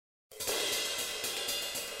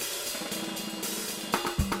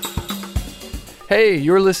Hey,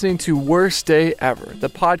 you're listening to Worst Day Ever, the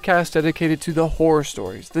podcast dedicated to the horror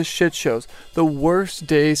stories, the shit shows, the worst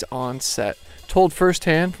days on set, told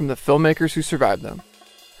firsthand from the filmmakers who survived them.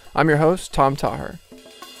 I'm your host, Tom Taher.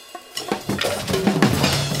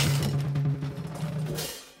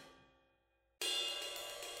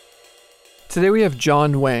 Today we have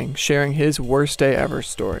John Wang sharing his worst day ever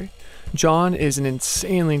story. John is an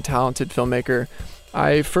insanely talented filmmaker.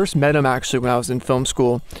 I first met him actually when I was in film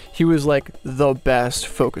school. He was like the best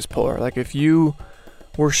focus puller. Like if you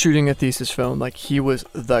were shooting a thesis film, like he was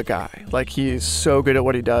the guy. Like he is so good at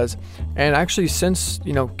what he does. And actually since,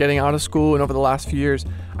 getting out of school and over the last few years,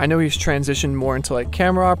 I know he's transitioned more into like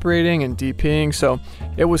camera operating and DPing. So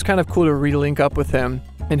it was kind of cool to re-link up with him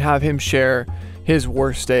and have him share his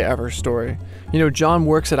worst day ever story. John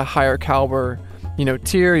works at a higher caliber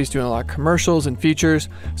tier. He's doing a lot of commercials and features.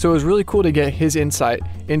 So it was really cool to get his insight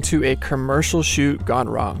into a commercial shoot gone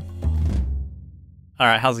wrong. All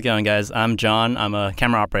right, how's it going, guys? I'm John. I'm a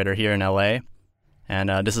camera operator here in LA.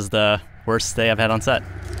 And this is the worst day I've had on set.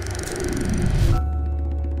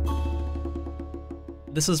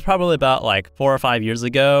 This was probably about 4 or 5 years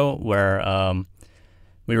ago where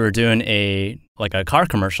we were doing a car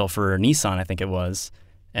commercial for Nissan, I think it was.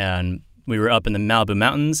 And we were up in the Malibu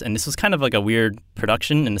Mountains, and this was kind of like a weird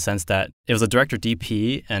production in the sense that it was a director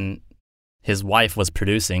DP and his wife was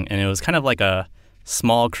producing, and it was kind of like a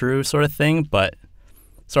small crew sort of thing, but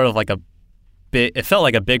sort of like it felt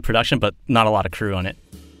like a big production, but not a lot of crew on it.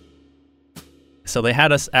 So they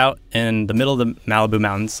had us out in the middle of the Malibu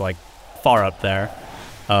Mountains, far up there.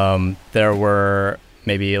 There were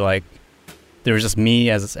maybe there was just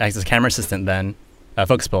me as a camera assistant then, a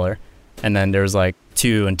focus puller. And then there was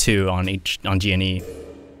 2 and 2 on G&E.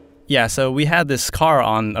 Yeah, so we had this car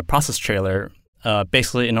on a process trailer,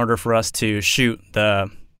 basically in order for us to shoot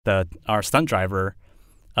our stunt driver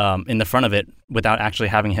in the front of it without actually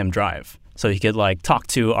having him drive. So he could talk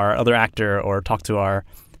to our other actor or talk to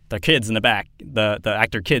the kids in the back, the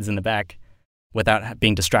actor kids in the back, without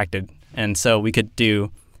being distracted. And so we could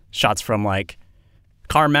do shots from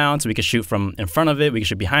car mounts. We could shoot from in front of it. We could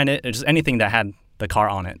shoot behind it. Just anything that had the car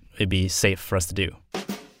on it, it'd be safe for us to do.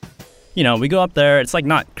 We go up there, it's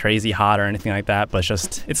not crazy hot or anything like that, but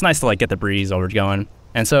it's nice to get the breeze while we're going.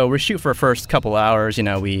 And so we shoot for the first couple hours,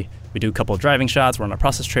 we do a couple of driving shots, we're on a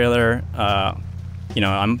process trailer.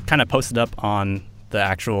 I'm kind of posted up on the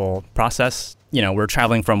actual process. We're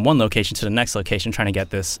traveling from one location to the next location trying to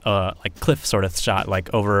get this cliff sort of shot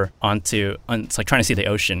over it's trying to see the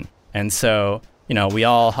ocean. And so we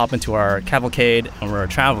all hop into our cavalcade and we're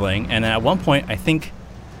traveling. And at one point, I think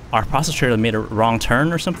our process trailer made a wrong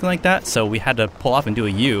turn or something like that. So we had to pull off and do a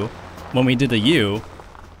U. When we did the U,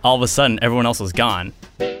 all of a sudden, everyone else was gone.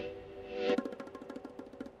 They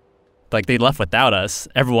left without us.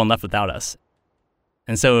 Everyone left without us.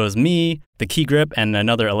 And so it was me, the key grip, and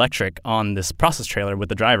another electric on this process trailer with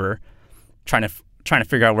the driver trying to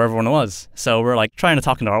figure out where everyone was. So we're trying to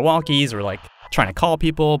talk into our walkies. We're trying to call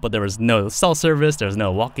people, but there was no cell service, there was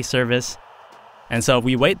no walkie service. And so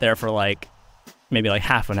we wait there for maybe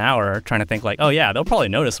half an hour trying to think oh yeah, they'll probably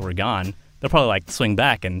notice we're gone. They'll probably swing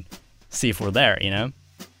back and see if we're there,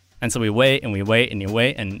 And so we wait and we wait and you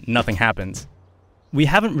wait and nothing happens. We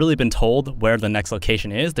haven't really been told where the next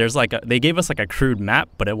location is. There's they gave us a crude map,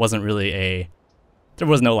 but it wasn't really there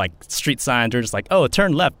was no street signs. They're just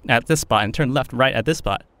turn left at this spot and turn left right at this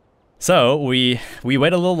spot. So we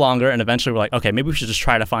wait a little longer, and eventually we're okay, maybe we should just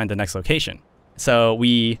try to find the next location. So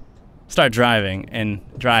we start driving and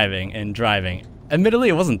driving and driving. Admittedly,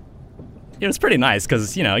 it was pretty nice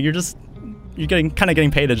because, you're getting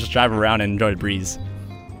paid to just drive around and enjoy the breeze.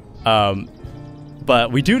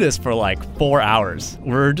 But we do this for 4 hours.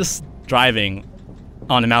 We're just driving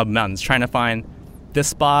on the Malibu Mountains, trying to find this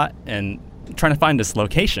spot and trying to find this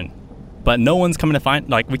location. But no one's coming to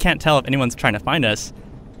find, we can't tell if anyone's trying to find us,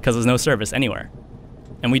 because there's no service anywhere.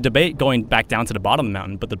 And we debate going back down to the bottom of the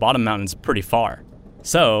mountain, but the bottom mountain's pretty far.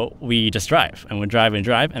 So we just drive, and we drive and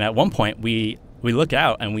drive, and at one point we look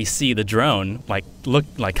out and we see the drone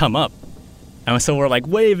come up. And so we're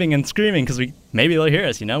waving and screaming because maybe they'll hear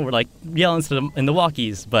us, We're yelling to them in the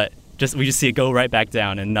walkies, but we just see it go right back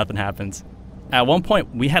down and nothing happens. At one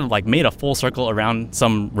point we had made a full circle around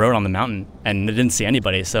some road on the mountain and didn't see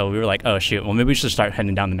anybody, so we were oh shoot, well maybe we should start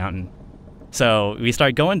heading down the mountain. So we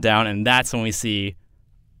start going down, and that's when we see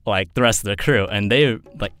the rest of the crew, and they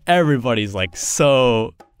everybody's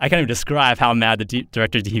so, I can't even describe how mad the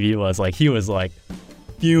director of TV was. He was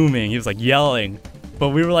fuming, he was yelling, but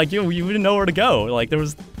we were yo, we didn't know where to go. There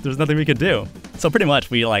was nothing we could do. So pretty much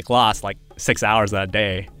we lost 6 hours that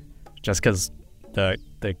day just because the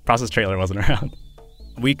process trailer wasn't around.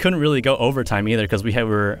 we couldn't really go overtime either because we had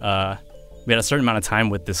a certain amount of time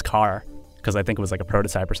with this car because I think it was like a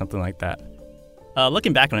prototype or something like that.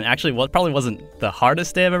 Looking back on it, actually, it probably wasn't the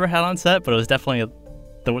hardest day I've ever had on set, but it was definitely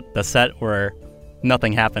the set where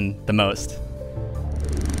nothing happened the most.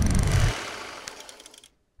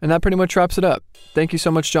 And that pretty much wraps it up. Thank you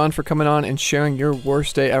so much, John, for coming on and sharing your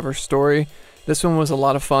worst day ever story. This one was a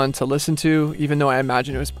lot of fun to listen to, even though I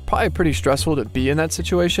imagine it was probably pretty stressful to be in that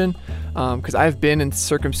situation, because I've been in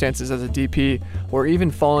circumstances as a DP where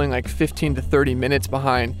even falling like 15 to 30 minutes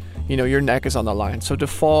behind, your neck is on the line. So to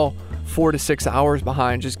fall 4 to 6 hours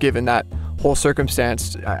behind, just given that whole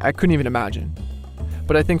circumstance, I couldn't even imagine.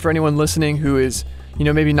 But I think for anyone listening who is,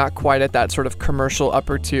 maybe not quite at that sort of commercial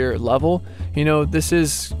upper tier level, this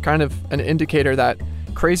is kind of an indicator that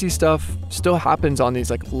crazy stuff still happens on these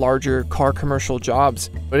like larger car commercial jobs.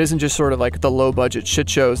 It isn't just sort of like the low budget shit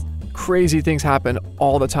shows. Crazy things happen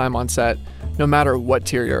all the time on set, no matter what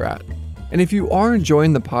tier you're at. And if you are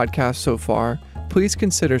enjoying the podcast so far, please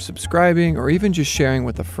consider subscribing or even just sharing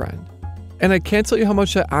with a friend. And I can't tell you how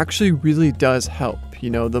much that actually really does help.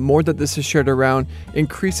 The more that this is shared around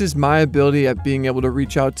increases my ability at being able to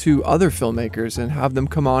reach out to other filmmakers and have them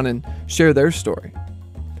come on and share their story.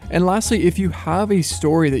 And lastly, if you have a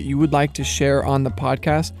story that you would like to share on the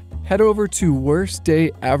podcast, head over to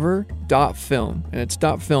worstdayever.film, and it's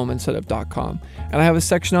 .film instead of .com. And I have a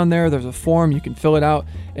section on there. There's a form. You can fill it out.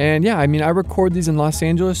 And yeah, I record these in Los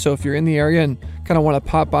Angeles, so if you're in the area and kind of want to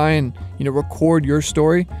pop by and, record your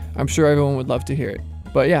story, I'm sure everyone would love to hear it.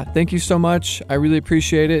 But yeah, thank you so much. I really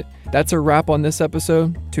appreciate it. That's a wrap on this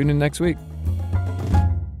episode. Tune in next week.